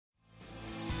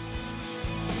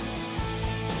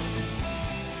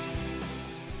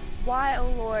Why, O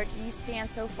Lord, do you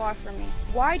stand so far from me?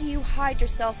 Why do you hide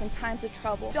yourself in times of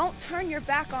trouble? Don't turn your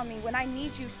back on me when I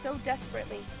need you so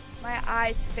desperately. My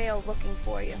eyes fail looking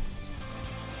for you.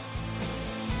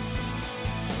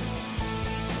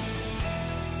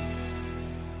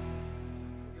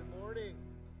 Good morning.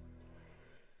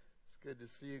 It's good to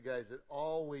see you guys. It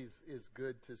always is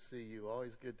good to see you.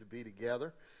 Always good to be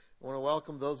together. I want to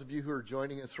welcome those of you who are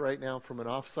joining us right now from an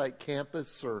off-site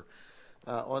campus or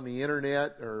on the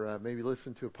internet, or maybe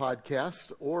listen to a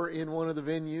podcast, or in one of the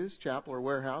venues, chapel or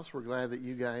warehouse. We're glad that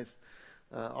you guys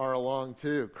are along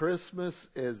too. Christmas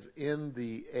is in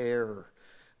the air.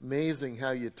 Amazing how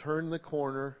you turn the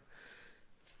corner,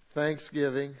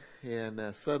 Thanksgiving,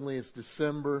 and suddenly it's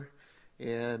December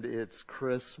and it's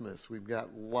Christmas. We've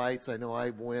got lights. I know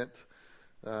I went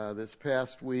this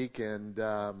past week and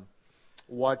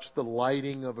watch the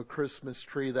lighting of a Christmas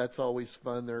tree. That's always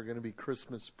fun. There are going to be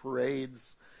Christmas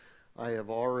parades. I have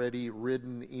already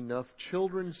ridden enough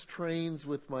children's trains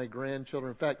with my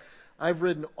grandchildren. In fact, I've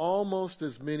ridden almost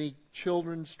as many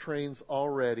children's trains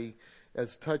already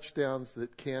as touchdowns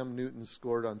that Cam Newton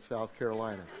scored on South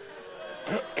Carolina.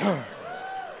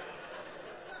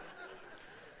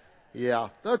 Yeah.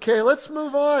 Okay, let's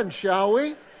move on, shall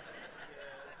we?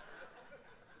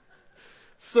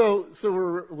 So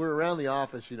we're around the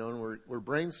office, and we're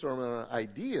brainstorming on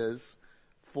ideas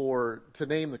to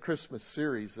name the Christmas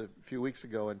series a few weeks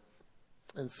ago,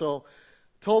 and so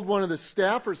told one of the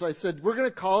staffers, I said, we're going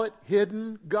to call it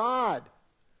Hidden God.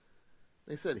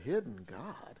 They said, Hidden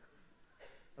God?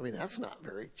 I mean, that's not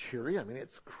very cheery. I mean,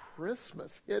 it's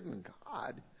Christmas, Hidden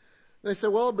God. And they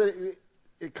said, well, but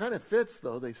it kind of fits,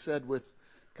 though. They said, with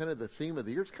kind of the theme of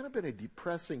the year, it's kind of been a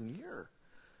depressing year.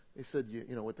 They said,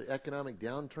 with the economic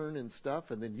downturn and stuff,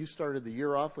 and then you started the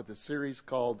year off with a series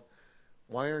called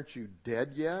Why Aren't You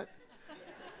Dead Yet?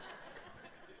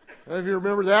 If you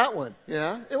remember that one,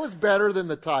 yeah, it was better than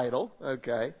the title,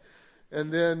 okay.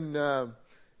 And then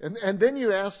and then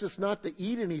you asked us not to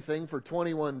eat anything for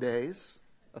 21 days,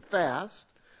 a fast.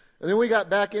 And then we got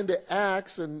back into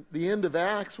Acts, and the end of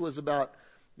Acts was about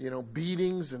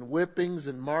beatings and whippings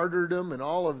and martyrdom and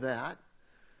all of that.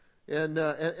 And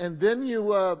then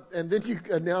you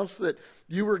announced that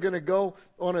you were going to go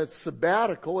on a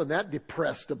sabbatical, and that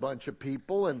depressed a bunch of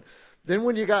people. And then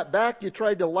when you got back, you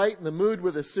tried to lighten the mood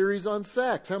with a series on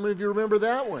sex. How many of you remember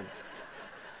that one?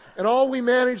 And all we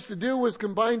managed to do was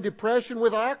combine depression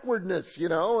with awkwardness,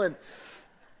 and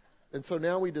so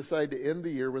now we decide to end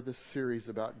the year with a series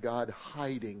about God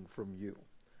hiding from you.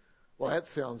 Well, that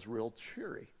sounds real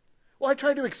cheery. Well, I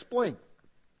tried to explain.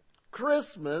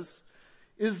 Christmas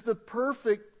is the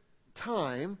perfect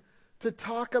time to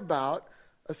talk about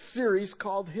a series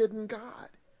called Hidden God.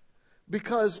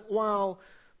 Because while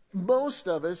most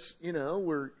of us,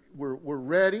 we're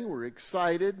ready, we're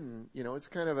excited, and, it's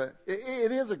kind of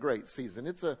it is a great season.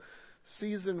 It's a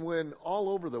season when all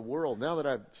over the world, now that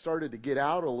I've started to get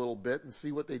out a little bit and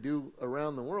see what they do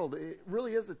around the world, it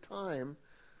really is a time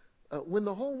when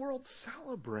the whole world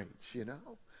celebrates,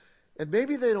 And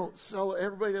maybe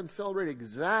everybody doesn't celebrate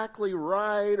exactly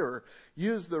right or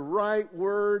use the right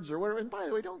words or whatever. And by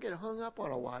the way, don't get hung up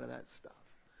on a lot of that stuff.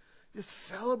 Just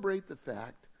celebrate the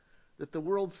fact that the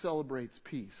world celebrates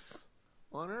peace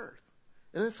on earth.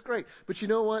 And that's great. But you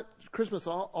know what? Christmas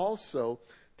also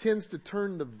tends to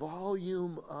turn the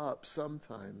volume up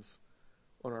sometimes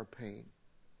on our pain.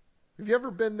 Have you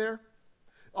ever been there?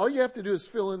 All you have to do is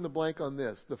fill in the blank on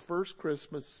this: the first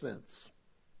Christmas since.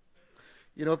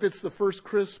 If it's the first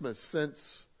Christmas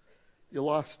since you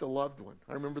lost a loved one.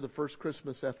 I remember the first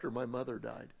Christmas after my mother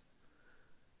died.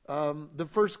 The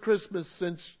first Christmas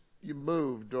since you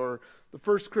moved, or the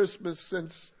first Christmas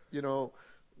since, the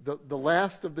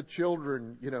last of the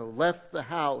children, left the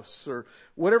house, or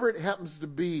whatever it happens to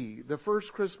be. The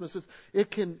first Christmas,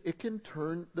 it can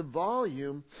turn the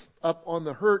volume up on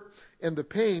the hurt and the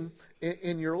pain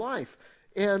in your life.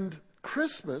 And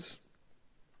Christmas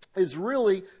is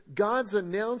really God's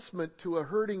announcement to a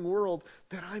hurting world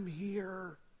that I'm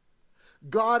here.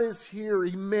 God is here.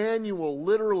 Emmanuel,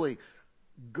 literally,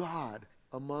 God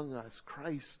among us.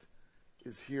 Christ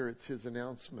is here. It's His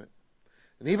announcement.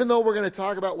 And even though we're going to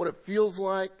talk about what it feels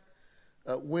like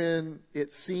when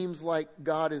it seems like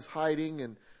God is hiding,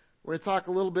 and we're going to talk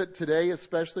a little bit today,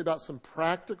 especially about some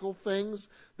practical things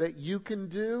that you can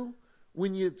do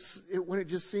when it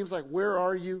just seems like, where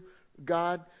are you,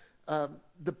 God?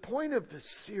 The point of this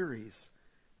series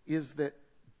is that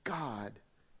God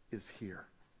is here.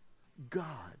 God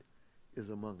is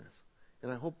among us.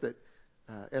 And I hope that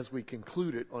as we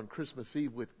conclude it on Christmas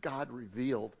Eve with God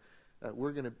revealed,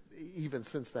 we're going to even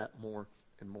sense that more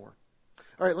and more.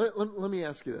 All right, let me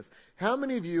ask you this. How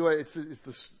many of you, it's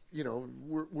this,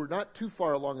 we're not too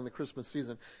far along in the Christmas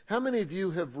season. How many of you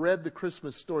have read the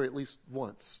Christmas story at least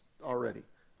once already?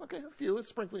 Okay, a few. It's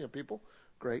sprinkling of people.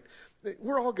 Great.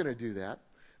 We're all going to do that.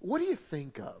 What do you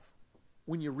think of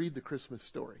when you read the Christmas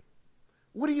story?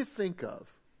 What do you think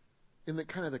of in the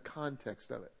kind of the context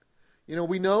of it?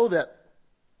 We know that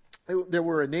there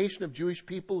were a nation of Jewish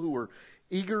people who were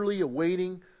eagerly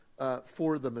awaiting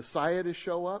for the Messiah to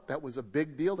show up. That was a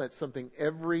big deal. That's something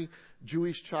every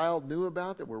Jewish child knew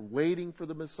about, that we're waiting for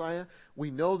the Messiah.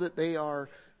 We know that they are,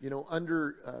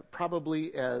 under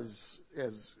probably as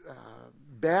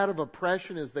bad of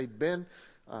oppression as they've been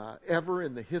ever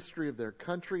in the history of their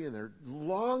country, and they're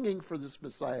longing for this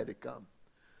Messiah to come.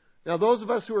 Now, those of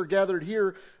us who are gathered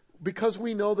here, because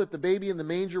we know that the baby in the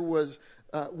manger was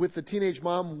with the teenage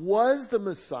mom was the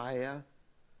Messiah,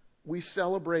 we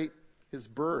celebrate his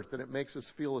birth, and it makes us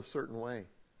feel a certain way.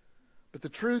 But the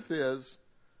truth is,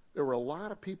 there were a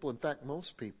lot of people, in fact,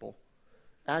 most people,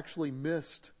 actually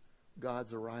missed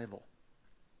God's arrival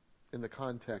in the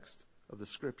context of the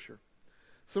Scripture.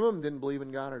 Some of them didn't believe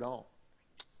in God at all.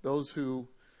 Those who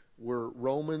were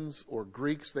Romans or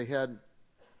Greeks, they had,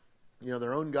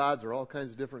 their own gods, or all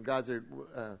kinds of different gods. They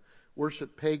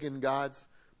worshiped pagan gods,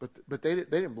 but they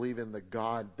didn't believe in the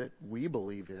God that we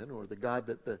believe in, or the God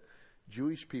that the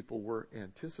Jewish people were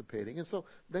anticipating. And so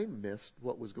they missed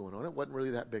what was going on. It wasn't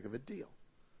really that big of a deal.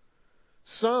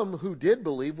 Some who did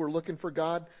believe were looking for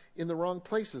God in the wrong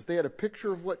places. They had a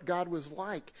picture of what God was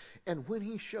like. And when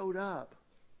he showed up,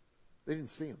 they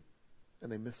didn't see him.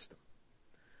 And they missed him.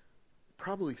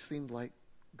 Probably seemed like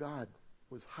God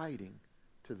was hiding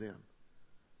to them.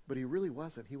 But he really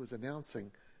wasn't. He was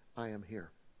announcing, I am here.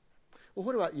 Well,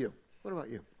 what about you? What about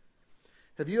you?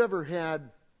 Have you ever had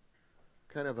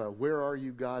kind of a where are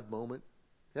you God moment?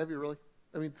 Have you really?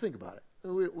 I mean, think about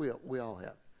it. We all have.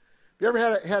 Have you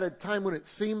ever had a time when it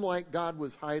seemed like God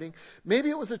was hiding? Maybe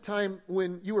it was a time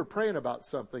when you were praying about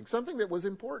something that was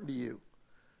important to you,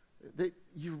 that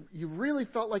you really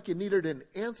felt like you needed an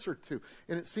answer to,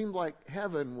 and it seemed like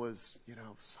heaven was,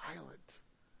 silent.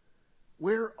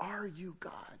 Where are you,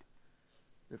 God?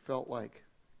 It felt like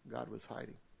God was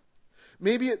hiding.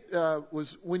 Maybe it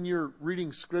was when you're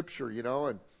reading Scripture,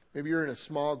 and maybe you're in a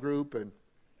small group and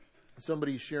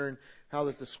somebody's sharing how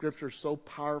that the Scripture is so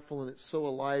powerful and it's so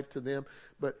alive to them.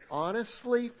 But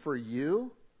honestly, for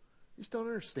you just don't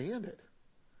understand it.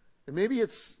 And maybe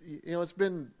it's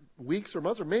been weeks or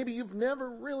months, or maybe you've never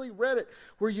really read it,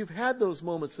 where you've had those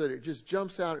moments that it just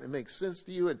jumps out and it makes sense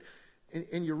to you.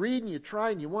 And you read and you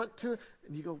try and you want to,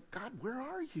 and you go, God, where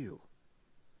are you?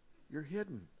 You're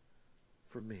hidden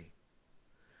from me.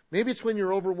 Maybe it's when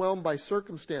you're overwhelmed by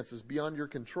circumstances beyond your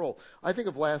control. I think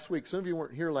of last week. Some of you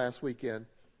weren't here last weekend,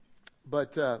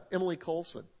 but Emily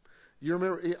Colson. You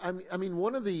remember? I mean,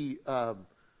 one of the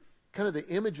kind of the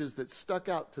images that stuck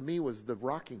out to me was the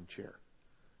rocking chair.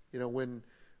 When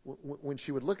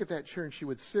she would look at that chair and she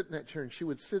would sit in that chair, and she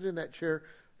would sit in that chair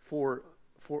for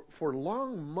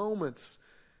long moments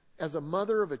as a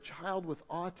mother of a child with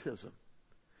autism.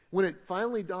 When it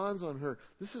finally dawns on her,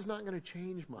 this is not going to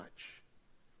change much.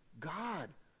 God,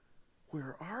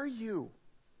 where are you?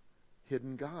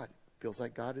 Hidden God. Feels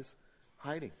like God is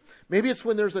hiding. Maybe it's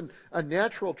when there's a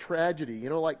natural tragedy,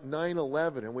 like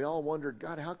 9/11, and we all wondered,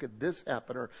 God, how could this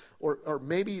happen? Or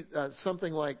maybe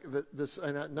something like this.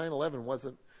 9/11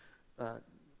 wasn't,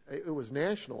 it was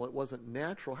national, it wasn't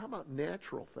natural. How about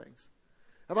natural things?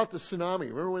 How about the tsunami?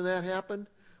 Remember when that happened?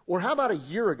 Or how about a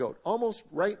year ago, almost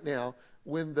right now,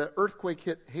 when the earthquake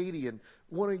hit Haiti, and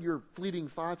one of your fleeting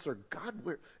thoughts are,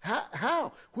 God,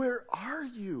 how? Where are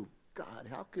you, God?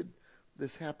 How could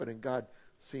this happen? And God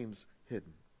seems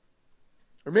hidden.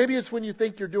 Or maybe it's when you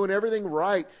think you're doing everything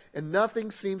right and nothing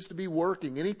seems to be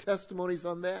working. Any testimonies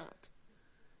on that?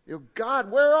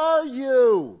 God, where are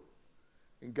you?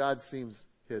 And God seems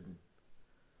hidden.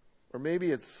 Or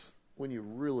maybe it's when you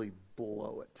really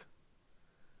blow it.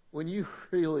 When you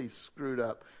really screwed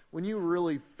up, when you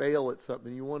really fail at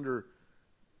something, you wonder,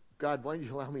 God, why did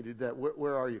you allow me to do that?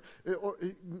 Where are you? Or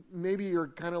maybe you're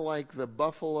kind of like the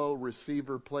Buffalo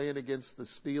receiver playing against the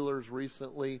Steelers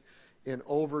recently in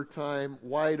overtime,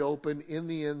 wide open, in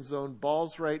the end zone,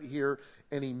 ball's right here,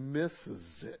 and he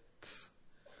misses it.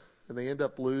 And they end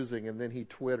up losing, and then he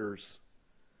twitters,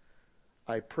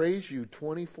 I praise you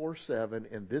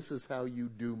 24/7, and this is how you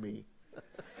do me.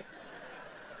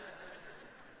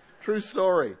 True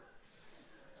story.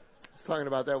 I was talking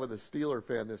about that with a Steeler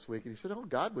fan this week, and he said,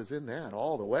 God was in that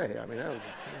all the way. I mean, that was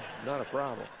not a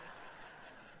problem.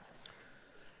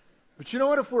 But you know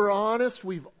what? If we're honest,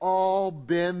 we've all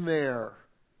been there.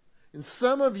 And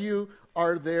some of you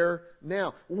are there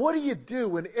now. What do you do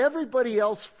when everybody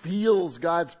else feels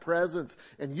God's presence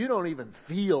and you don't even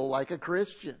feel like a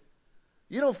Christian?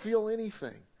 You don't feel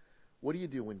anything. What do you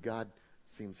do when God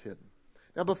seems hidden?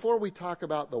 Now, before we talk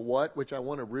about the what, which I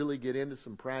want to really get into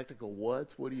some practical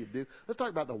whats, what do you do? Let's talk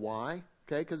about the why,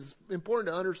 okay? Because it's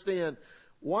important to understand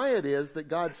why it is that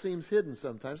God seems hidden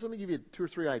sometimes. Let me give you 2 or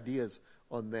 3 ideas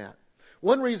on that.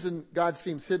 One reason God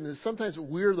seems hidden is sometimes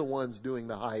we're the ones doing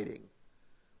the hiding.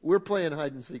 We're playing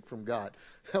hide and seek from God.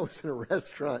 I was in a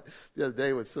restaurant the other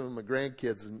day with some of my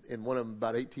grandkids, and one of them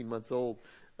about 18 months old.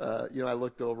 I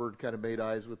looked over and kind of made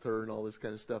eyes with her and all this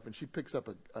kind of stuff. And she picks up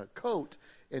a coat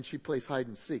and she plays hide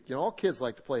and seek. All kids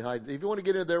like to play hide. If you want to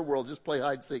get into their world, just play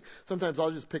hide and seek. Sometimes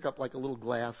I'll just pick up like a little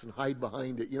glass and hide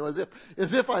behind it,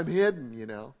 as if I'm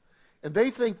hidden, And they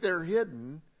think they're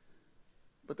hidden,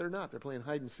 but they're not. They're playing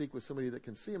hide and seek with somebody that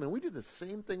can see them. And we do the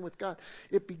same thing with God.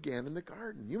 It began in the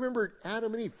garden. You remember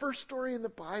Adam and Eve, first story in the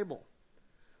Bible.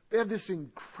 They have this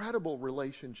incredible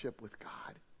relationship with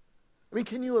God. I mean,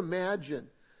 can you imagine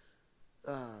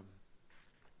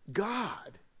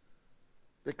God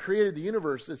that created the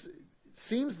universe? It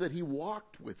seems that he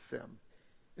walked with them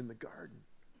in the garden.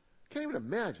 Can't even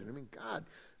imagine. I mean, God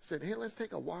said, hey, let's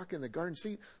take a walk in the garden.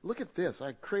 See, look at this.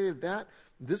 I created that.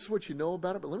 This is what you know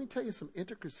about it. But let me tell you some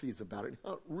intricacies about it,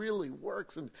 how it really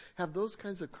works, and have those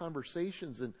kinds of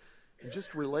conversations and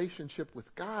just relationship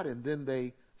with God. And then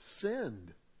they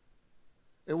sinned.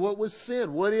 And what was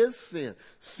sin? What is sin?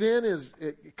 Sin is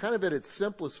kind of at its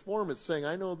simplest form. It's saying,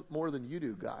 I know more than you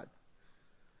do, God.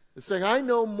 It's saying, I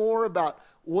know more about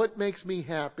what makes me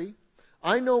happy.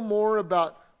 I know more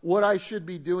about what I should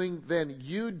be doing than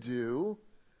you do.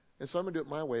 And so I'm going to do it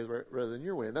my way rather than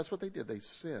your way. And that's what they did. They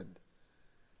sinned.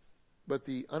 But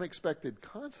the unexpected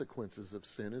consequences of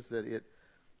sin is that it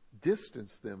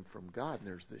distanced them from God. And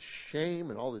there's this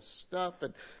shame and all this stuff.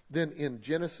 And then in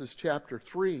Genesis chapter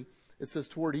 3, it says,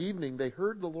 toward evening, they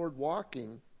heard the Lord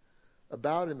walking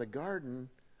about in the garden,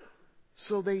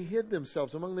 so they hid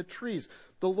themselves among the trees.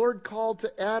 The Lord called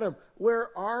to Adam, where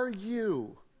are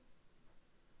you?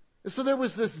 And so there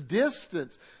was this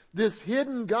distance, this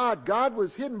hidden God. God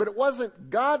was hidden, but it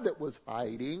wasn't God that was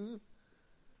hiding.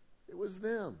 It was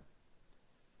them.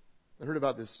 I heard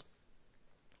about this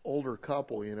older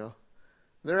couple,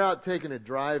 They're out taking a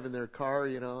drive in their car,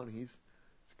 and he's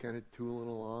kind of tooling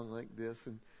along like this,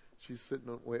 and she's sitting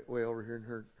way over here in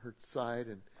her side,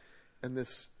 and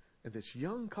this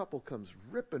young couple comes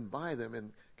ripping by them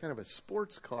in kind of a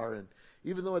sports car, and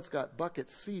even though it's got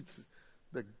bucket seats,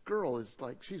 the girl is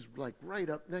she's right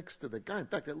up next to the guy. In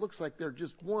fact, it looks like they're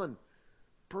just one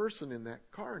person in that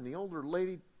car. And the older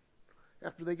lady,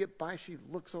 after they get by, she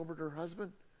looks over at her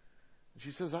husband, and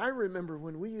she says, I remember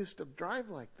when we used to drive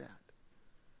like that.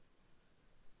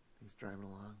 He's driving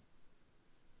along.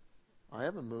 I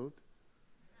haven't moved.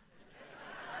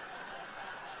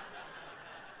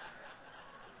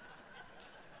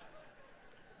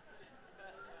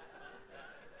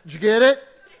 Did you get it?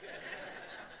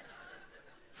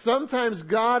 Sometimes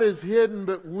God is hidden,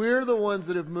 but we're the ones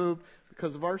that have moved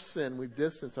because of our sin. We've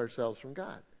distanced ourselves from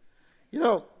God.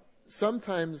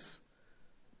 Sometimes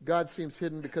God seems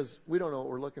hidden because we don't know what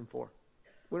we're looking for.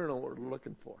 We don't know what we're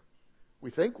looking for.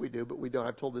 We think we do, but we don't.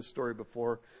 I've told this story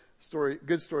before.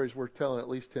 Good stories worth telling at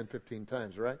least 10, 15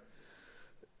 times, right?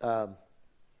 A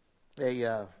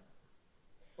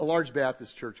large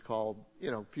Baptist church called,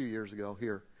 a few years ago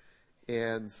here,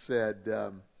 and said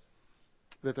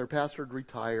that their pastor had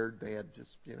retired. They had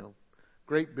just,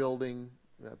 great building,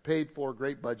 paid for,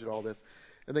 great budget, all this.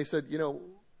 And they said,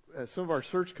 some of our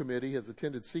search committee has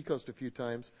attended Seacoast a few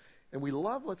times, and we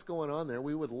love what's going on there.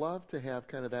 We would love to have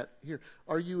kind of that here.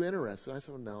 Are you interested? I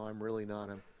said, well, no, I'm really not.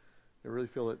 I really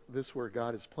feel that this is where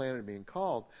God has planted me and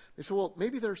called. They said, well,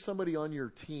 maybe there's somebody on your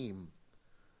team.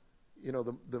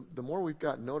 The more we've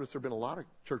gotten notice, there have been a lot of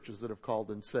churches that have called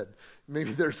and said,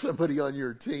 maybe there's somebody on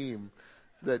your team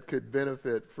that could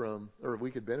benefit from, or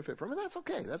we could benefit from. And that's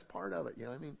okay. That's part of it.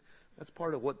 That's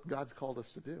part of what God's called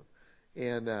us to do.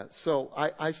 And so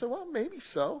I said, well, maybe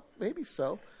so.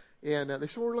 And they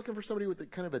said, well, we're looking for somebody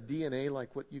with kind of a DNA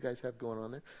like what you guys have going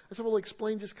on there. I said, well,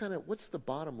 explain just kind of what's the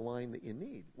bottom line that you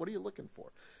need. What are you looking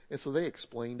for? And so they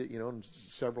explained it, and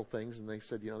several things. And they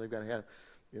said, they've got to have,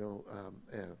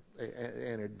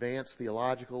 an advanced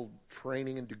theological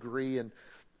training and degree. And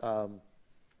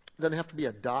doesn't have to be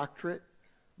a doctorate,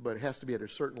 but it has to be at a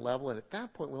certain level. And at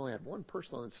that point, we only had one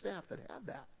person on the staff that had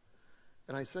that.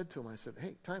 And I said to him,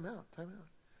 hey, time out.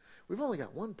 We've only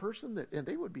got one person and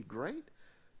they would be great,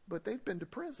 but they've been to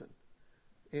prison.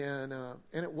 And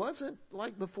it wasn't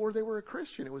like before they were a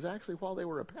Christian. It was actually while they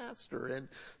were a pastor. And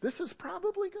this is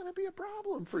probably going to be a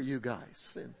problem for you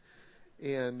guys.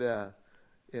 And the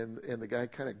guy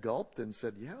kind of gulped and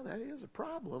said, yeah, that is a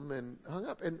problem, and hung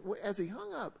up. And as he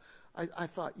hung up, I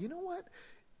thought, you know what?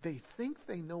 They think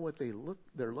they know what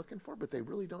they're looking for, but they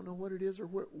really don't know what it is,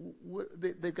 or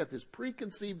they've got this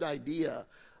preconceived idea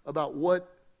about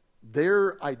what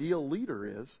their ideal leader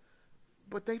is,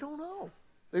 but they don't know.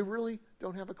 They really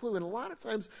don't have a clue. And a lot of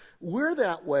times we're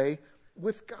that way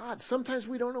with God. Sometimes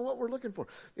we don't know what we're looking for.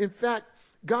 In fact,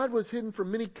 God was hidden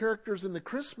from many characters in the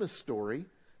Christmas story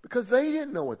because they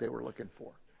didn't know what they were looking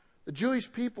for. The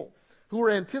Jewish people who were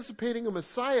anticipating a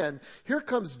Messiah, and here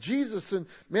comes Jesus, and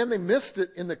man, they missed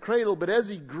it in the cradle, but as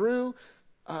he grew,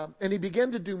 and he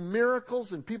began to do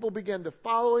miracles, and people began to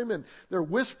follow him, and they're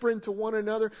whispering to one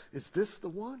another, is this the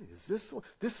one? Is this the one?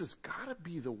 This has got to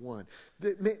be the one.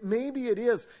 Maybe it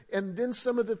is. And then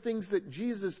some of the things that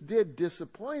Jesus did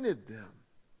disappointed them.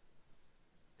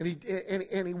 And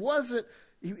he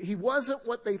wasn't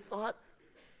what they thought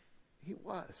he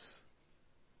was.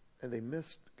 And they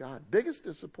missed God. Biggest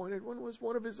disappointed one was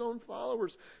one of his own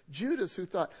followers, Judas, who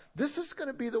thought, this is going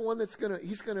to be the one he's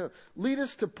going to lead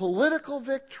us to political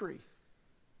victory.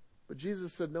 But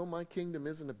Jesus said, no, my kingdom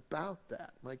isn't about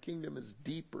that. My kingdom is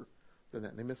deeper than that.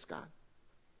 And they missed God.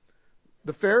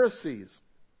 The Pharisees,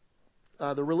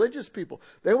 the religious people,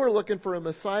 they were looking for a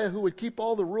Messiah who would keep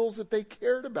all the rules that they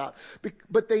cared about.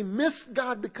 But they missed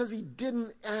God because he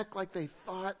didn't act like they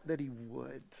thought that he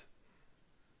would.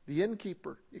 The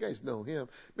innkeeper, you guys know him.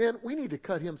 Man, we need to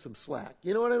cut him some slack.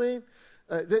 You know what I mean?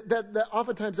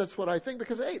 Oftentimes that's what I think,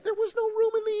 because, hey, there was no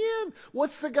room in the inn.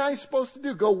 What's the guy supposed to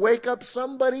do? Go wake up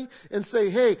somebody and say,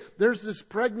 hey, there's this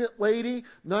pregnant lady,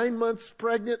 9 months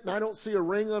pregnant, and I don't see a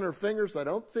ring on her fingers. I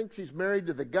don't think she's married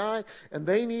to the guy, and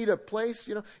they need a place.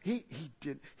 You know, he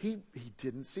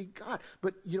didn't see God.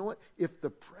 But you know what? If the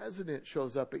president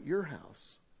shows up at your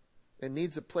house and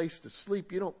needs a place to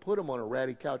sleep, you don't put him on a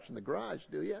ratty couch in the garage,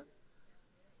 do you?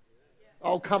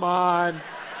 Oh, come on.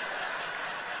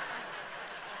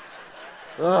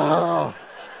 Oh.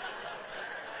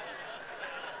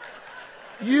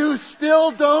 You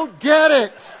still don't get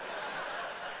it.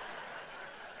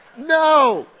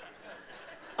 No.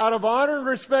 Out of honor and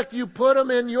respect, you put him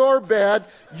in your bed.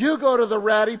 You go to the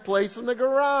ratty place in the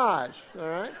garage. All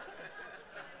right?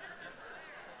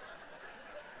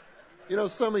 You know,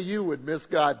 some of you would miss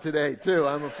God today, too,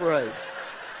 I'm afraid.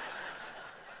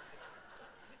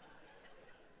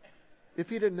 If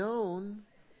he'd have known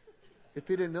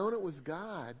it was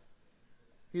God,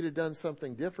 he'd have done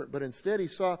something different. But instead, he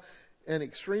saw an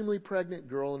extremely pregnant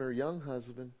girl and her young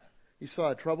husband. He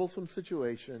saw a troublesome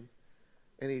situation,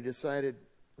 and he decided,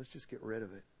 let's just get rid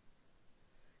of it.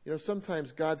 You know,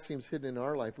 sometimes God seems hidden in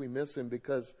our life. We miss him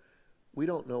because we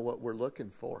don't know what we're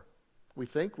looking for. We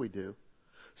think we do.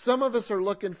 Some of us are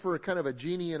looking for a kind of a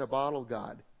genie in a bottle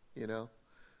God, you know,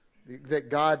 that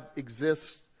God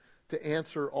exists to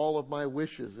answer all of my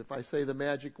wishes. If I say the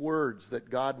magic words, that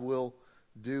God will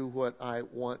do what I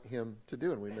want him to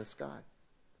do, and we miss God.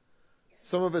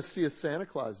 Some of us see a Santa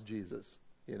Claus Jesus,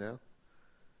 you know.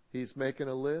 He's making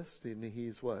a list, and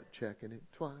he's what? Checking it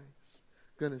twice.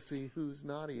 Going to see who's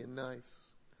naughty and nice.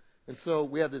 And so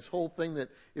we have this whole thing that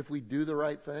if we do the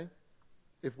right thing,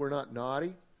 if we're not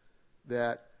naughty,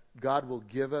 that God will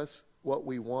give us what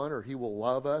we want, or he will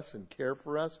love us and care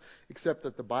for us, except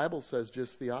that the Bible says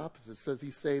just the opposite. It says he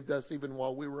saved us even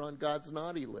while we were on God's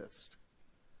naughty list.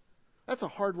 That's a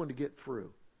hard one to get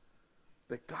through.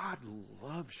 That God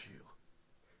loves you.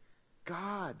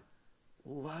 God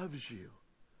loves you.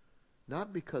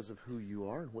 Not because of who you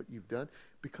are and what you've done,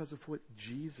 because of what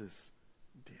Jesus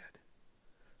did.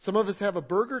 Some of us have a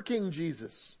Burger King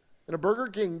Jesus and a Burger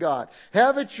King God.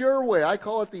 Have it your way. I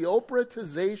call it the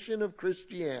Oprahization of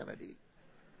Christianity.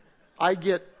 I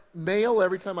get mail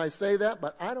every time I say that,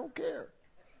 but I don't care.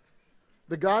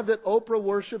 The God that Oprah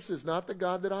worships is not the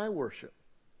God that I worship.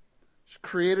 She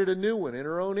created a new one in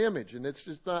her own image, and it's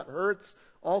just not her. It's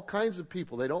all kinds of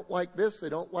people. They don't like this, they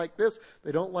don't like this,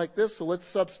 they don't like this, so let's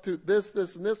substitute this,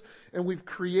 this, and this. And we've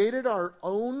created our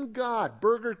own God,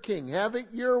 Burger King. Have it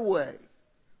your way.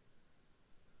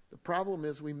 The problem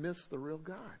is we miss the real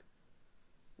God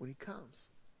when he comes.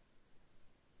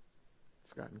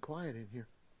 It's gotten quiet in here.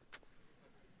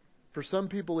 For some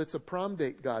people, it's a prom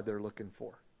date God they're looking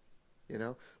for. You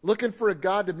know, looking for a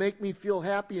God to make me feel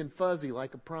happy and fuzzy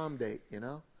like a prom date, you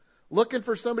know. Looking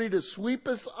for somebody to sweep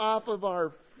us off of our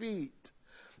feet.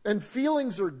 And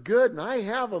feelings are good, and I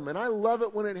have them, and I love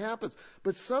it when it happens.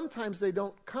 But sometimes they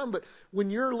don't come. But when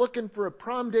you're looking for a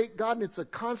prom date God and it's a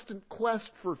constant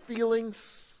quest for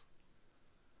feelings,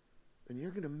 and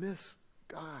you're going to miss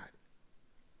God.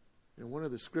 And one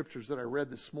of the scriptures that I read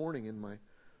this morning in my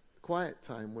quiet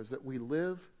time was that we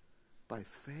live by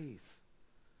faith,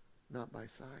 not by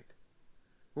sight.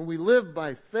 When we live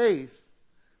by faith,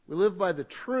 we live by the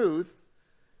truth,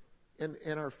 and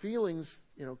our feelings,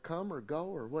 come or go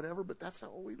or whatever, but that's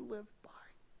not what we live by.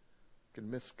 We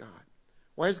can miss God.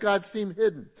 Why does God seem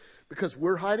hidden? Because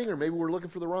we're hiding, or maybe we're looking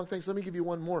for the wrong things. Let me give you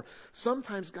one more.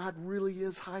 Sometimes God really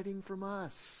is hiding from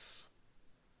us.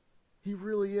 He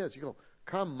really is. You go,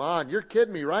 come on, you're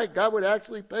kidding me, right? God would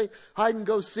actually play hide and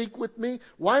go seek with me?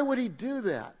 Why would He do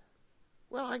that?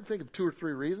 Well, I can think of 2 or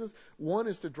 3 reasons. One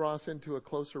is to draw us into a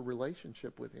closer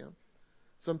relationship with Him.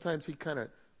 Sometimes He kind of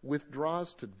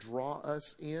withdraws to draw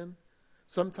us in.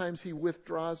 Sometimes He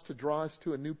withdraws to draw us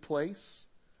to a new place.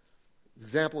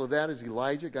 Example of that is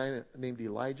Elijah, a guy named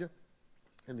Elijah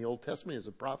in the Old Testament. He's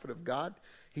a prophet of God.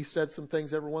 He said some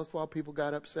things every once in a while people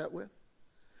got upset with.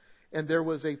 And there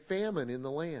was a famine in the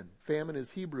land. Famine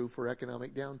is Hebrew for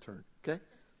economic downturn. Okay?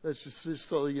 That's just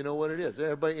so you know what it is.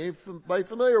 Anybody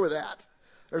familiar with that?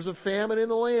 There's a famine in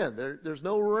the land. There's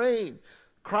no rain.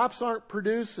 Crops aren't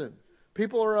producing.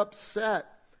 People are upset.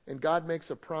 And God makes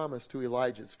a promise to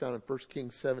Elijah. It's found in 1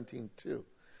 Kings 17:2. It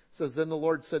says, Then the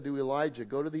Lord said to Elijah,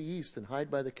 Go to the east and hide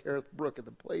by the Kerith brook at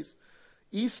the place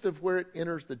east of where it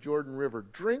enters the Jordan River.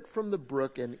 Drink from the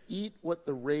brook and eat what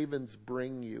the ravens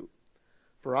bring you.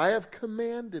 For I have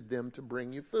commanded them to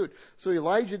bring you food. So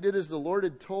Elijah did as the Lord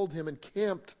had told him and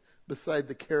camped beside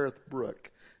the Kerith brook.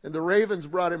 And the ravens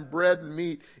brought him bread and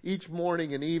meat each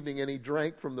morning and evening, and he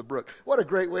drank from the brook. What a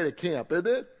great way to camp, isn't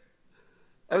it?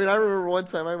 I mean, I remember one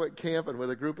time I went camping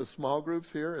with a group of small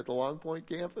groups here at the Long Point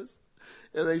campus.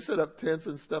 And they set up tents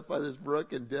and stuff by this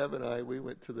brook. And Deb and I, we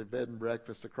went to the bed and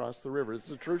breakfast across the river. It's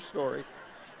a true story.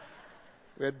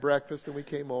 We had breakfast and we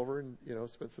came over and,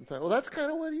 spent some time. Well, that's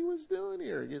kind of what he was doing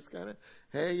here. He just kind of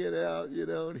hanging out,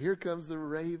 and here comes the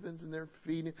ravens and they're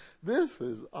feeding. This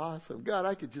is awesome. God,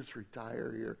 I could just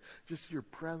retire here. Just your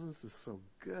presence is so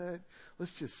good.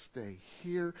 Let's just stay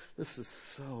here. This is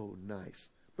so nice.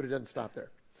 But it doesn't stop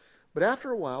there. But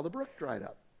after a while, the brook dried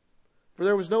up. For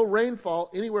there was no rainfall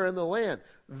anywhere in the land.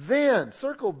 Then,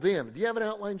 circle then. Do you have an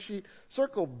outline sheet?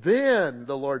 Circle then,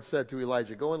 the Lord said to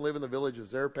Elijah, Go and live in the village of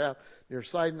Zarephath near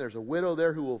Sidon. There's a widow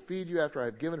there who will feed you after I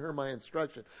have given her my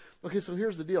instruction. Okay, so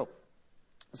here's the deal.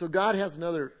 So God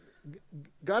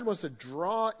wants to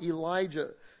draw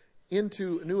Elijah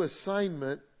into a new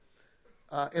assignment.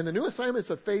 And the new assignment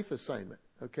is a faith assignment.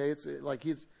 Okay, it's like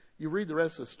you read the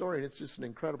rest of the story and it's just an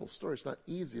incredible story. It's not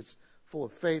easy. It's full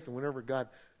of faith. And whenever God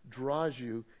draws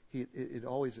you, it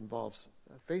always involves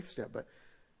a faith step. But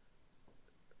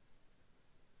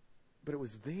it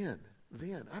was then.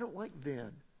 I don't like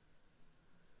then.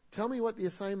 Tell me what the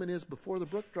assignment is before the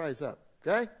brook dries up.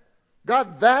 Okay?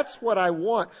 God, that's what I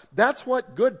want. That's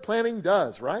what good planning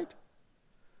does, right?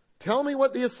 Tell me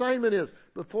what the assignment is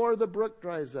before the brook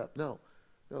dries up. No,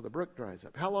 the brook dries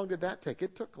up. How long did that take?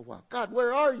 It took a while. God,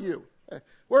 where are you?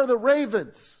 Where are the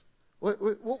ravens?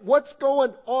 What's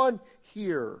going on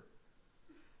here?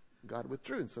 God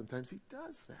withdrew, and sometimes He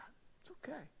does that. It's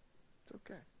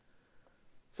okay.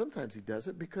 Sometimes He does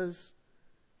it because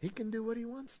He can do what He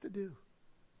wants to do.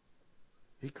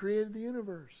 He created the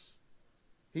universe.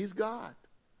 He's God.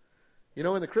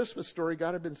 In the Christmas story,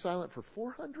 God had been silent for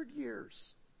 400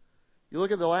 years. You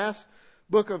look at the last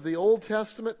book of the Old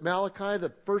Testament, Malachi,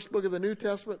 the first book of the New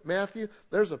Testament, Matthew,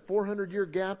 there's a 400-year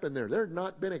gap in there. There had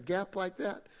not been a gap like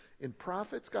that. In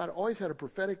prophets, God always had a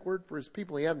prophetic word for His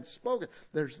people. He hadn't spoken.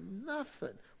 There's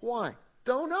nothing. Why?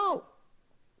 Don't know.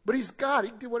 But He's God.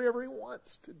 He can do whatever He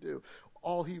wants to do.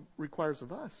 All He requires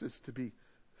of us is to be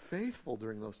faithful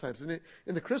during those times. And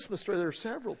in the Christmas story, there are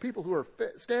several people who are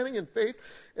standing in faith,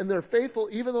 and they're faithful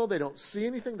even though they don't see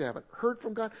anything, they haven't heard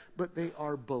from God, but they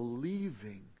are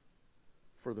believing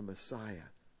for the Messiah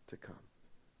to come.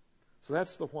 So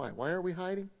that's the why. Why are we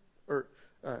hiding?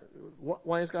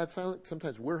 Why is God silent?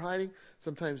 Sometimes we're hiding.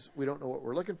 Sometimes we don't know what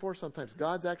we're looking for. Sometimes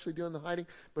God's actually doing the hiding.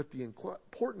 But the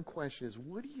important question is,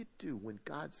 what do you do when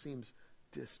God seems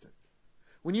distant?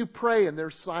 When you pray and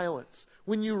there's silence.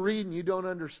 When you read and you don't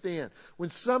understand. When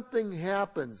something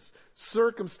happens,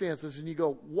 circumstances, and you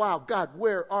go, wow, God,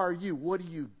 where are you? What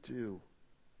do you do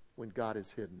when God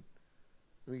is hidden?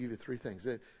 Let me give you 3 things.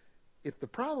 If the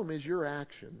problem is your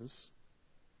actions,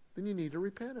 then you need to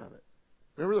repent of it.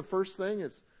 Remember the first thing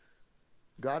is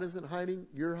God isn't hiding,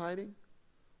 you're hiding?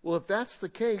 Well, if that's the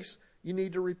case, you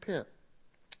need to repent.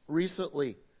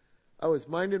 Recently, I was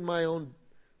minding my own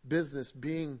business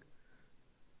being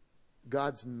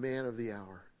God's man of the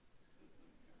hour.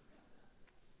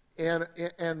 And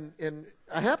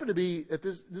I happen to be at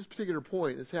this particular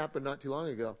point. This happened not too long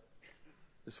ago,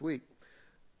 this week.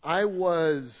 I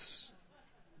was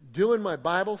doing my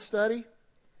Bible study,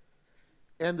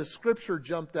 and the Scripture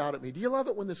jumped out at me. Do you love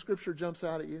it when the Scripture jumps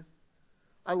out at you?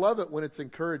 I love it when it's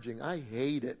encouraging. I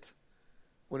hate it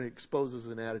when it exposes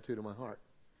an attitude in my heart.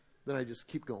 Then I just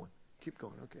keep going.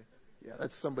 Okay, yeah,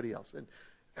 that's somebody else. And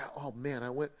oh man,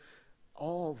 I went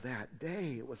all that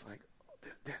day. It was like,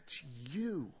 that's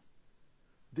you.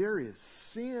 There is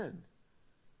sin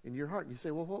in your heart. And you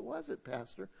say, well, what was it,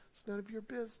 Pastor? It's none of your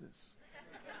business.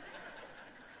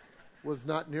 Was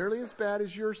not nearly as bad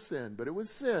as your sin, but it was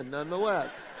sin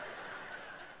nonetheless.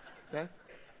 Okay?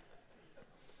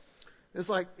 It's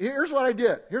like, here's what I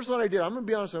did. I'm going to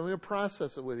be honest. I'm going to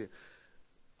process it with you.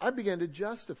 I began to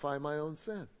justify my own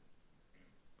sin.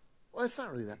 Well, it's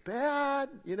not really that bad,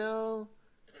 you know.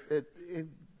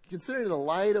 Considering the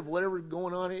light of whatever's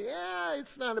going on, yeah,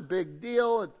 it's not a big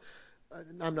deal.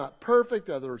 I'm not perfect.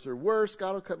 Others are worse.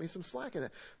 God will cut me some slack in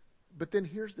that. But then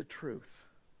here's the truth.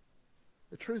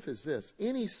 The truth is this.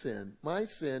 Any sin, my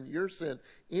sin, your sin,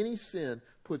 any sin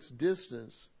puts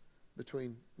distance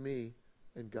between me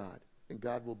and God. And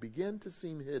God will begin to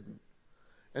seem hidden.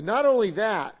 And not only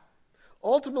that,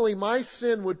 ultimately my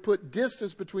sin would put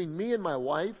distance between me and my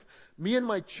wife, me and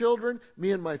my children,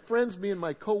 me and my friends, me and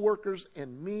my coworkers,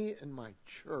 and me and my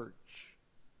church.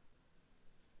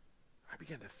 I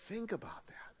began to think about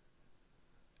that.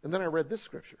 And then I read this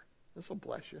scripture. This will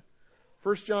bless you.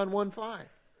 1 John 1:5.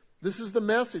 This is the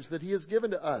message that He has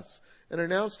given to us and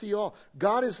announced to you all.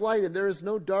 God is light and there is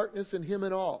no darkness in Him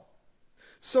at all.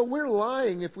 So we're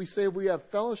lying if we say we have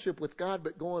fellowship with God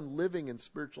but go on living in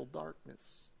spiritual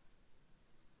darkness.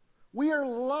 We are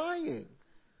lying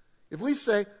if we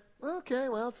say, okay,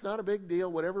 well, it's not a big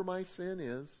deal, whatever my sin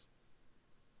is.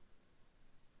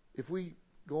 If we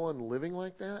go on living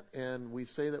like that and we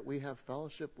say that we have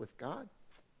fellowship with God,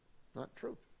 not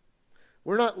true.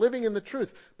 We're not living in the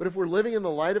truth. But if we're living in the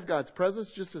light of God's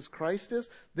presence, just as Christ is,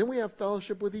 then we have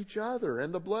fellowship with each other.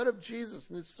 And the blood of Jesus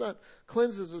and His Son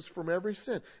cleanses us from every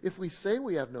sin. If we say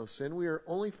we have no sin, we are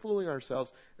only fooling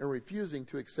ourselves and refusing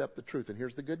to accept the truth. And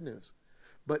here's the good news.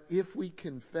 But if we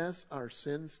confess our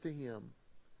sins to Him,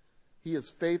 He is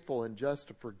faithful and just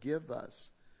to forgive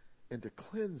us and to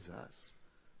cleanse us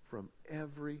from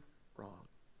every wrong.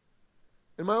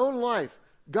 In my own life,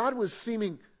 God was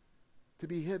seeming to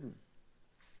be hidden.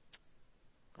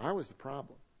 I was the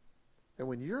problem. And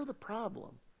when you're the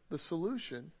problem, the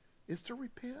solution is to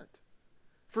repent.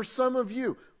 For some of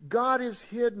you, God is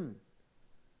hidden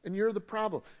and you're the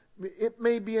problem. It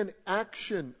may be an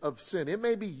action of sin. It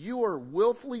may be you are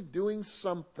willfully doing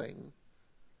something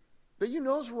that you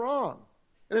know is wrong.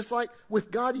 And it's like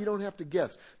with God, you don't have to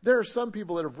guess. There are some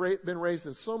people that have been raised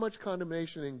in so much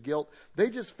condemnation and guilt, they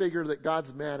just figure that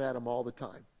God's mad at them all the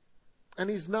time.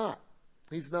 And He's not.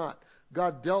 He's not.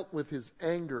 God dealt with His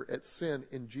anger at sin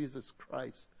in Jesus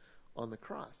Christ on the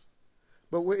cross.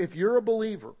 But if you're a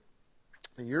believer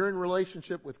and you're in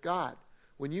relationship with God,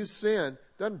 when you sin,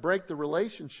 it doesn't break the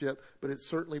relationship, but it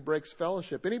certainly breaks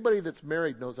fellowship. Anybody that's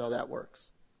married knows how that works.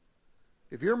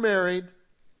 If you're married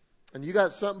and you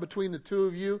got something between the two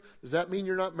of you, does that mean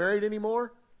you're not married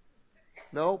anymore?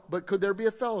 No, but could there be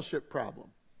a fellowship problem?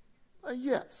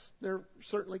 Yes, there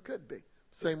certainly could be.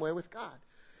 Same way with God.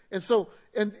 And so,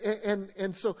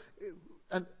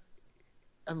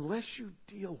 unless you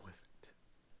deal with it,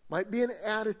 might be an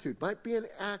attitude, might be an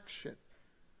action,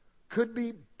 could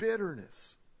be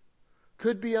bitterness,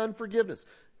 could be unforgiveness.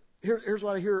 Here's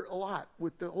what I hear a lot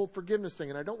with the whole forgiveness thing,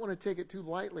 and I don't want to take it too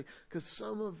lightly because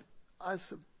some of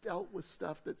us have dealt with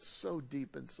stuff that's so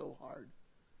deep and so hard.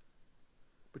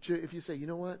 But if you say, you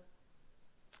know what?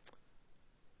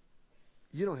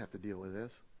 You don't have to deal with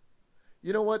this.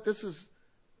 You know what?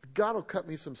 God will cut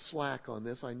me some slack on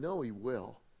this. I know He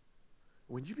will.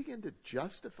 When you begin to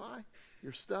justify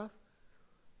your stuff,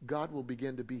 God will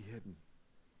begin to be hidden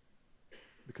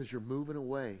because you're moving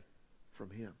away from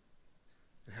Him.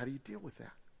 And how do you deal with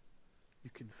that?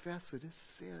 You confess it as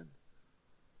sin.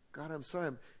 God, I'm sorry.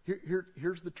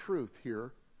 Here's the truth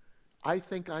here. I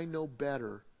think I know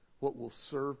better what will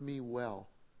serve me well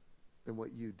than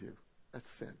what you do. That's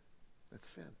sin. That's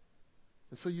sin.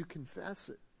 And so you confess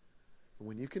it. And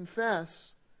when you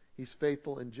confess, He's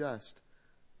faithful and just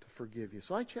to forgive you.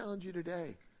 So I challenge you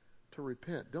today to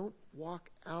repent. Don't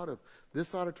walk out of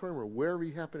this auditorium or wherever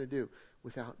you happen to do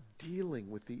without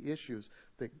dealing with the issues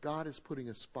that God is putting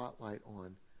a spotlight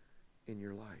on in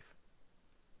your life.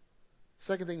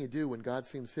 Second thing you do when God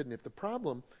seems hidden, if the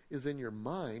problem is in your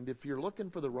mind, if you're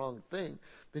looking for the wrong thing,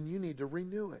 then you need to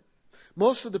renew it.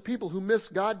 Most of the people who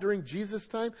missed God during Jesus'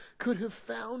 time could have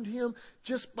found him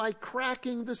just by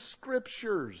cracking the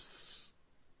Scriptures.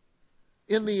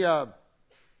 In the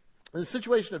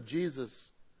situation of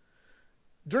Jesus,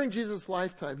 during Jesus'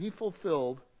 lifetime, he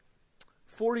fulfilled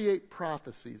 48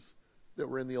 prophecies that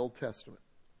were in the Old Testament.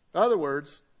 In other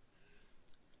words,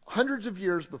 hundreds of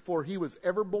years before he was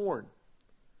ever born,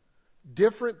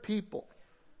 different people,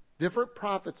 different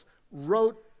prophets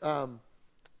wrote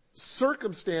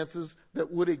circumstances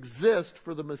that would exist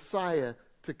for the Messiah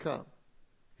to come.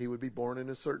 He would be born in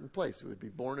a certain place. He would be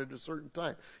born at a certain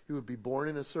time. He would be born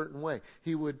in a certain way.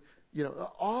 He would,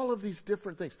 all of these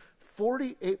different things.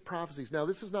 48 prophecies. Now,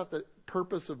 this is not the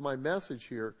purpose of my message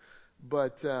here,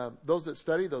 but those that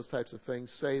study those types of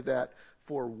things say that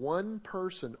for one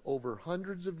person over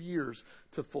hundreds of years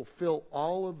to fulfill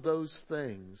all of those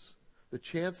things, the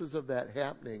chances of that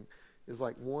happening is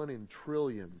like 1 in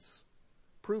trillions,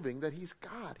 proving that he's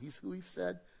God. He's who he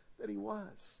said that he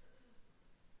was.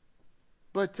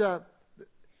 But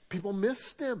people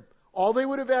missed him. All they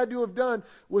would have had to have done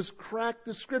was crack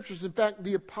the Scriptures. In fact,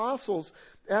 the apostles,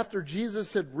 after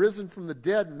Jesus had risen from the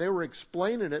dead and they were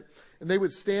explaining it, and they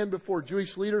would stand before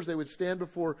Jewish leaders, they would stand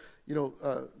before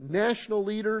national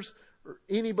leaders or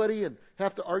anybody and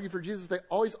have to argue for Jesus. They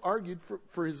always argued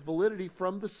for his validity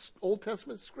from the Old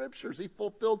Testament Scriptures. He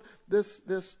fulfilled this,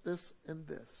 and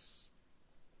this.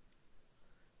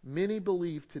 Many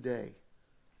believe today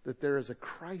that there is a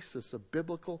crisis of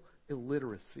biblical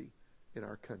illiteracy in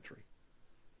our country.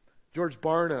 George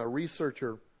Barna, a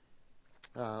researcher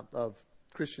of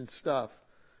Christian stuff,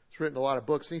 has written a lot of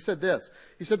books, and he said this.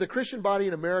 He said, the Christian body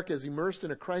in America is immersed in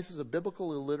a crisis of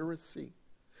biblical illiteracy.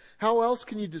 How else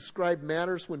can you describe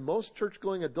matters when most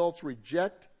church-going adults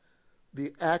reject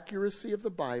the accuracy of the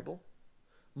Bible?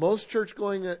 Most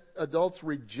church-going adults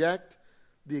reject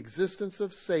the existence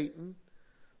of Satan.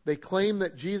 They claim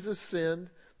that Jesus sinned.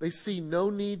 They see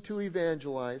no need to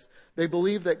evangelize. They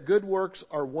believe that good works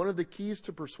are one of the keys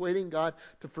to persuading God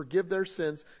to forgive their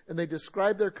sins, and they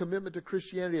describe their commitment to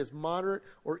Christianity as moderate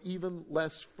or even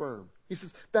less firm. He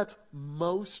says that's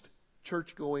most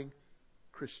church-going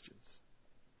Christians.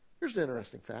 Here's an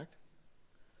interesting fact.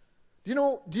 Do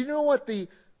you know what the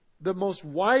most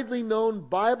widely known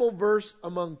Bible verse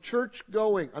among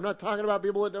church-going, I'm not talking about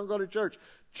people that don't go to church,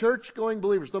 church-going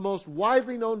believers, the most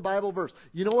widely known Bible verse,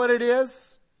 you know what it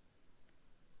is?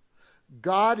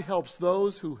 God helps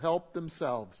those who help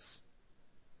themselves.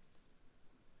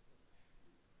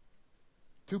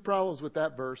 Two problems with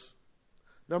that verse.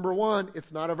 Number one,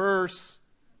 it's not a verse.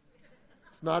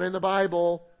 It's not in the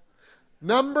Bible.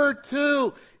 Number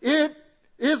two, it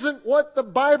isn't what the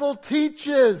Bible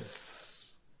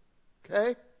teaches.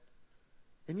 Okay?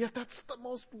 And yet that's the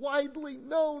most widely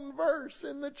known verse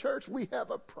in the church. We have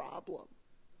a problem.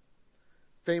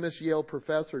 Famous Yale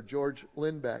professor George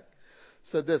Lindbeck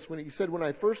said this. When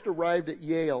I first arrived at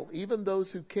Yale, even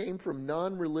those who came from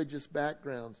non-religious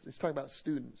backgrounds, he's talking about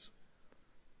students,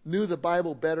 knew the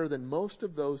Bible better than most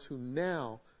of those who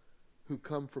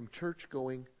come from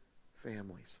church-going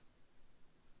families.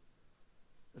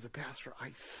 As a pastor, I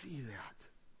see that.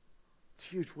 It's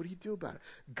huge. What do you do about it?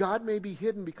 God may be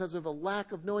hidden because of a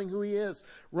lack of knowing who he is.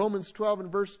 Romans 12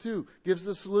 and verse 2 gives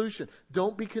the solution.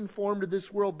 Don't be conformed to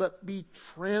this world, but be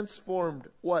transformed.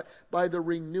 What? By the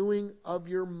renewing of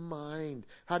your mind.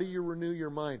 How do you renew your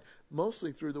mind?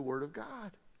 Mostly through the Word of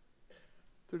God.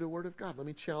 Through the Word of God. Let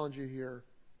me challenge you here.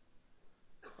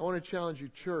 I want to challenge you,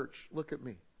 church. Look at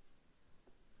me.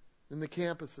 In the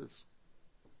campuses.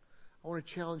 I want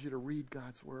to challenge you to read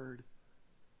God's Word.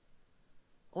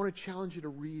 I want to challenge you to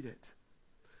read it.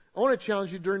 I want to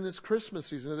challenge you during this Christmas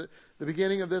season. At the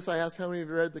beginning of this, I asked how many of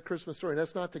you read the Christmas story. And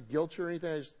that's not to guilt you or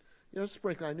anything. I just,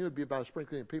 sprinkling. I knew it'd be about a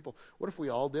sprinkling of people. What if we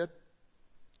all did?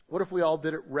 What if we all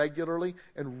did it regularly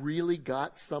and really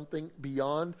got something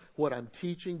beyond what I'm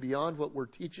teaching, beyond what we're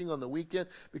teaching on the weekend,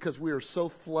 because we are so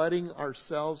flooding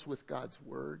ourselves with God's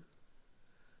Word?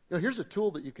 Here's a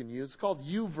tool that you can use. It's called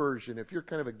YouVersion. If you're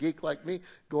kind of a geek like me,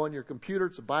 go on your computer.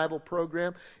 It's a Bible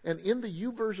program. And in the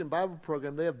YouVersion Bible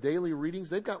program, they have daily readings.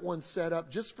 They've got one set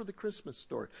up just for the Christmas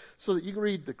story, so that you can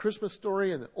read the Christmas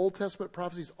story and the Old Testament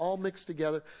prophecies all mixed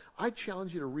together. I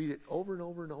challenge you to read it over and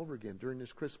over and over again during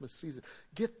this Christmas season.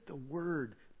 Get the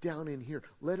Word down in here.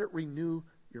 Let it renew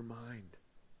your mind.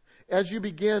 As you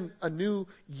begin a new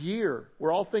year,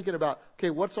 we're all thinking about, okay,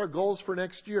 what's our goals for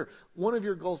next year?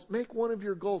 Make one of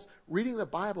your goals reading the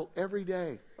Bible every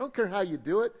day. I don't care how you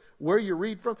do it, where you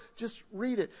read from, just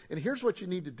read it. And here's what you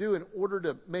need to do in order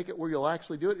to make it where you'll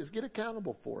actually do it, is get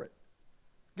accountable for it.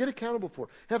 Get accountable for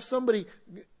it. Have somebody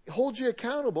hold you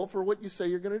accountable for what you say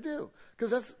you're going to do.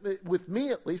 Because that's, with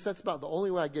me at least, that's about the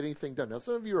only way I get anything done. Now,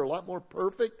 some of you are a lot more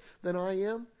perfect than I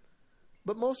am,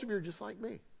 but most of you are just like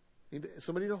me. Need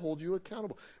somebody to hold you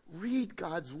accountable. Read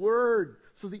God's Word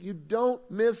so that you don't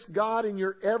miss God in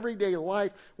your everyday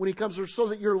life when He comes, or so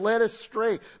that you're led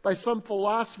astray by some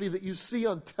philosophy that you see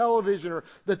on television or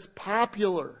that's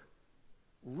popular.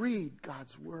 Read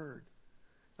God's Word.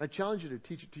 I challenge you to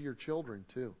teach it to your children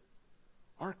too.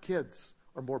 Our kids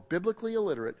are more biblically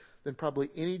illiterate than probably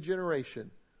any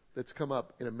generation that's come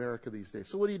up in America these days.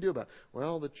 So what do you do about it?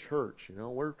 Well, the church,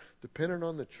 we're dependent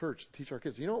on the church to teach our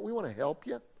kids. You know what? We want to help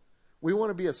you. We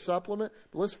want to be a supplement.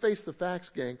 But let's face the facts,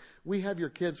 gang. We have your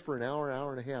kids for an hour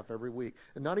and a half every week.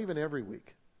 And not even every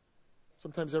week.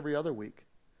 Sometimes every other week.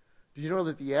 Do you know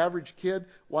that the average kid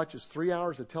watches 3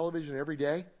 hours of television every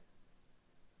day?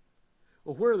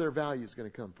 Well, where are their values going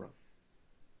to come from?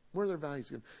 Where are their values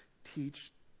going to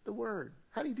teach the Word?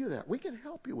 How do you do that? We can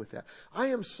help you with that. I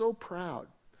am so proud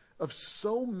of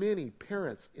so many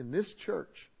parents in this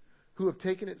church who have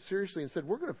taken it seriously and said,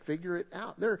 we're going to figure it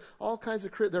out. There are all kinds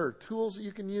of, there are tools that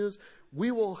you can use.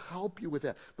 We will help you with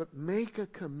that. But make a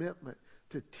commitment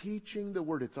to teaching the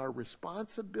Word. It's our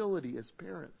responsibility as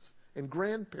parents and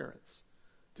grandparents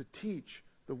to teach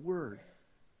the Word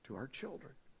to our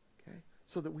children. Okay?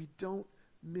 So that we don't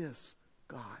miss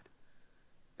God.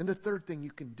 And the third thing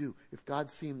you can do if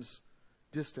God seems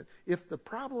distant, if the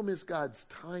problem is God's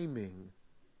timing,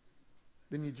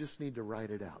 then you just need to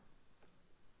write it out.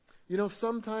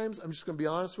 Sometimes, I'm just going to be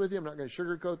honest with you, I'm not going to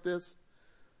sugarcoat this.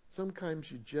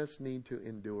 Sometimes you just need to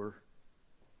endure.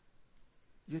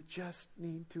 You just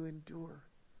need to endure.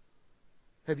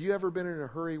 Have you ever been in a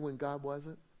hurry when God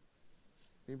wasn't?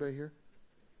 Anybody here?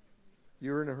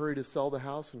 You were in a hurry to sell the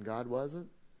house and God wasn't?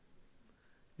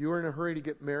 You were in a hurry to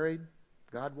get married?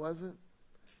 God wasn't?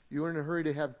 You were in a hurry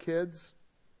to have kids?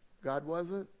 God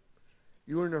wasn't?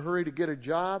 You were in a hurry to get a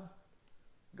job?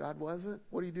 God wasn't?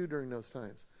 What do you do during those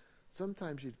times?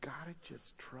 Sometimes you've got to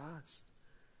just trust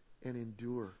and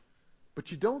endure.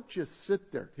 But you don't just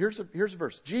sit there. Here's a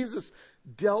verse. Jesus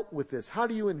dealt with this. How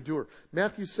do you endure?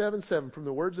 Matthew 7:7, from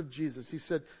the words of Jesus, He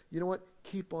said, you know what?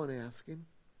 Keep on asking.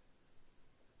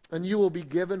 And you will be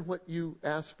given what you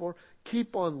ask for.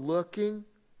 Keep on looking,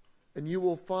 and you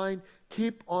will find.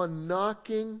 Keep on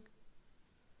knocking,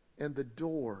 and the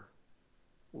door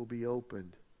will be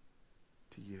opened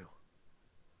to you.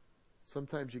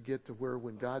 Sometimes you get to where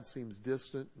when God seems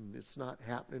distant and it's not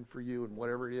happening for you and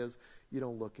whatever it is, you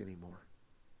don't look anymore.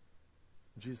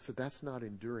 Jesus said that's not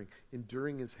enduring.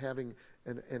 Enduring is having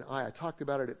an eye. I talked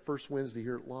about it at First Wednesday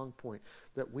here at Long Point,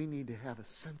 that we need to have a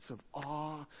sense of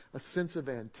awe, a sense of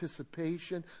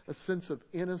anticipation, a sense of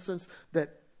innocence,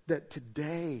 that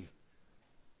today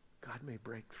God may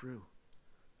break through.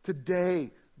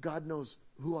 Today God knows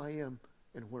who I am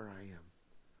and where I am.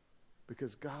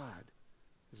 Because God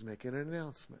is making an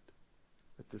announcement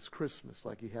at this Christmas,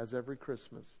 like He has every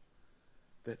Christmas,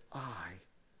 that I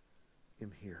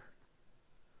am here.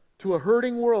 To a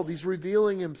hurting world, He's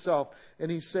revealing Himself,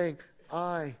 and He's saying,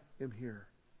 I am here.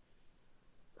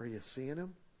 Are you seeing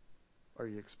Him? Are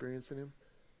you experiencing Him?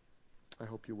 I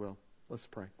hope you will. Let's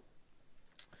pray.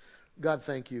 God,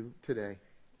 thank You today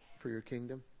for Your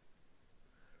kingdom.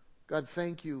 God,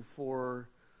 thank You for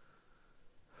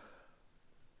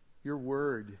Your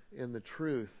Word and the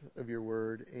truth of Your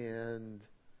Word, and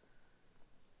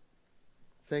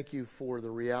thank You for the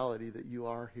reality that You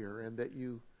are here, and that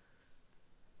You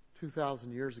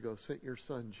 2,000 years ago sent Your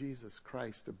Son Jesus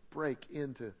Christ to break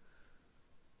into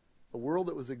a world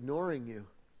that was ignoring You,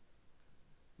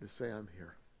 to say, I'm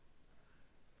here.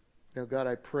 Now God,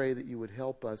 I pray that You would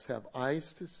help us have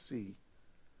eyes to see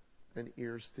and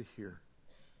ears to hear.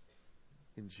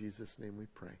 In Jesus' name we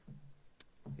pray.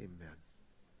 Amen.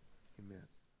 Amen.